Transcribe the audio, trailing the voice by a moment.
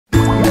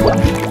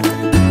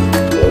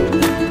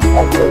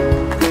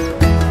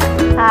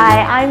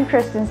I'm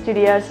Kristen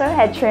Studioso,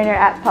 head trainer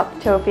at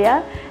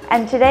Puptopia,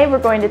 and today we're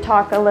going to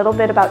talk a little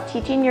bit about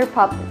teaching your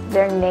pup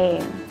their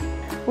name.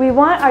 We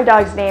want our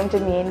dog's name to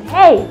mean,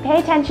 hey, pay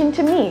attention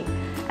to me.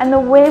 And the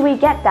way we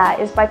get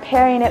that is by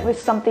pairing it with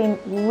something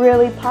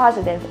really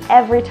positive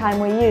every time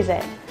we use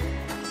it.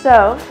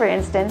 So, for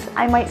instance,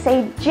 I might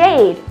say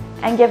Jade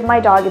and give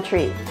my dog a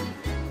treat.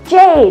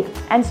 Jade,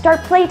 and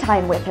start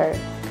playtime with her.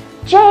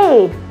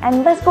 Jade,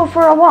 and let's go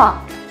for a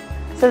walk.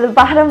 So the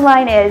bottom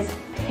line is,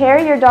 pair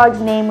your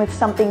dog's name with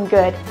something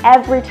good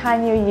every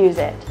time you use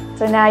it.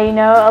 So now you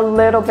know a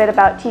little bit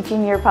about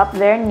teaching your pup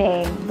their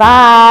name.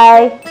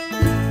 Bye!